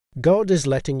God is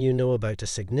letting you know about a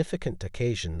significant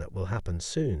occasion that will happen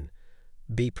soon.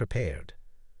 Be prepared.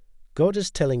 God is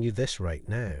telling you this right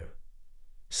now.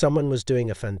 Someone was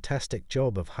doing a fantastic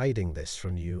job of hiding this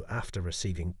from you after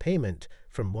receiving payment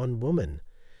from one woman.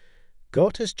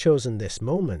 God has chosen this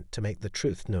moment to make the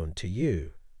truth known to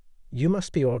you. You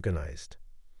must be organized.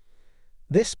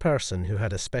 This person who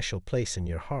had a special place in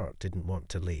your heart didn't want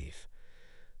to leave.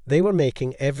 They were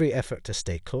making every effort to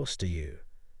stay close to you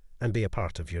and be a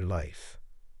part of your life.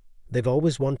 They've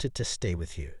always wanted to stay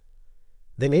with you.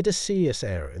 They made a serious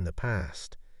error in the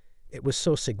past. It was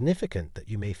so significant that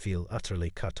you may feel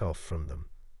utterly cut off from them.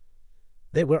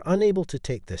 They were unable to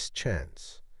take this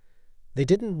chance. They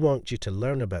didn't want you to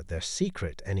learn about their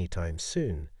secret anytime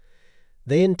soon.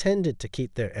 They intended to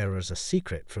keep their errors a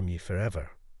secret from you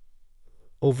forever.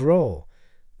 Overall,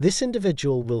 this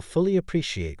individual will fully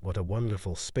appreciate what a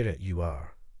wonderful spirit you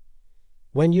are.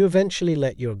 When you eventually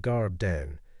let your guard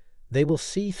down, they will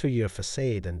see through your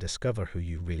facade and discover who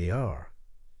you really are.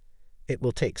 It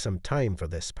will take some time for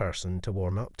this person to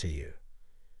warm up to you.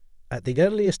 At the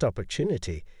earliest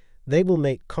opportunity, they will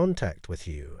make contact with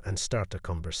you and start a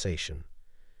conversation.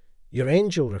 Your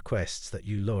angel requests that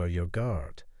you lower your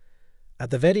guard. At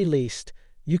the very least,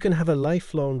 you can have a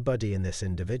lifelong buddy in this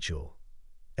individual.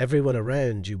 Everyone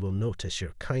around you will notice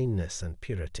your kindness and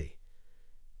purity.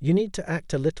 You need to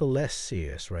act a little less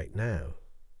serious right now.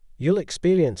 You'll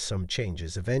experience some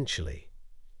changes eventually.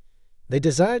 They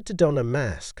desired to don a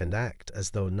mask and act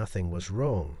as though nothing was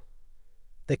wrong.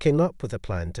 They came up with a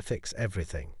plan to fix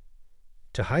everything.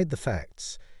 To hide the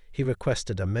facts, he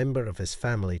requested a member of his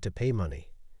family to pay money.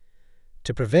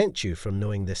 To prevent you from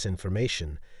knowing this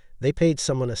information, they paid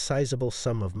someone a sizable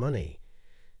sum of money.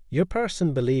 Your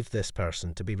person believed this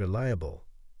person to be reliable.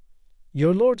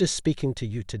 Your Lord is speaking to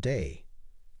you today.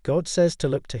 God says to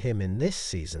look to him in this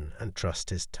season and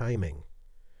trust his timing.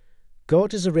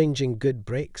 God is arranging good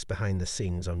breaks behind the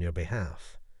scenes on your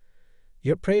behalf.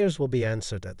 Your prayers will be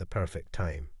answered at the perfect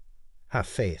time. Have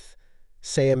faith.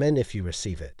 Say amen if you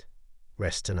receive it.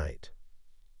 Rest tonight.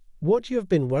 What you have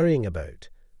been worrying about,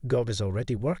 God is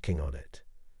already working on it.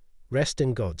 Rest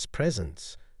in God's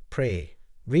presence. Pray,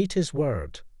 read his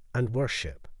word, and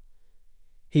worship.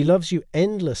 He loves you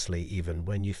endlessly even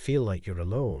when you feel like you're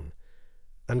alone.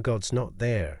 And God's not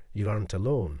there, you aren't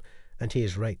alone, and he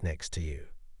is right next to you.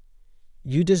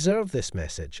 You deserve this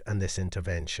message and this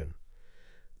intervention.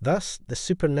 Thus, the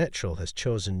supernatural has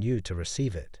chosen you to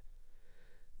receive it.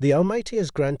 The Almighty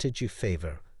has granted you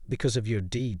favor because of your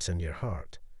deeds and your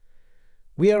heart.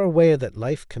 We are aware that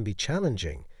life can be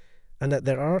challenging and that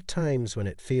there are times when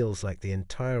it feels like the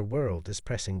entire world is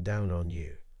pressing down on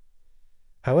you.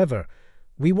 However,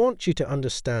 we want you to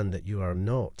understand that you are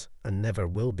not and never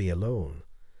will be alone.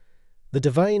 The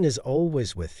divine is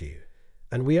always with you,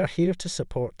 and we are here to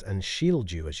support and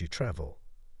shield you as you travel.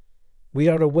 We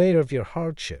are aware of your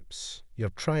hardships, your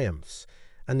triumphs,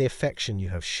 and the affection you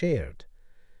have shared.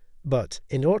 But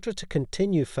in order to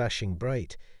continue flashing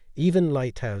bright, even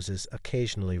lighthouses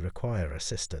occasionally require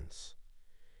assistance.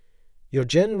 Your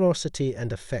generosity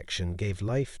and affection gave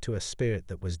life to a spirit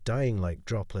that was dying like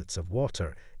droplets of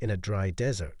water in a dry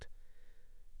desert.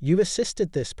 You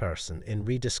assisted this person in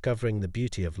rediscovering the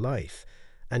beauty of life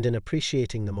and in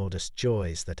appreciating the modest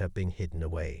joys that have been hidden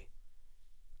away.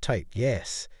 Type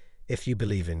yes if you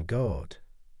believe in God.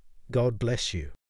 God bless you.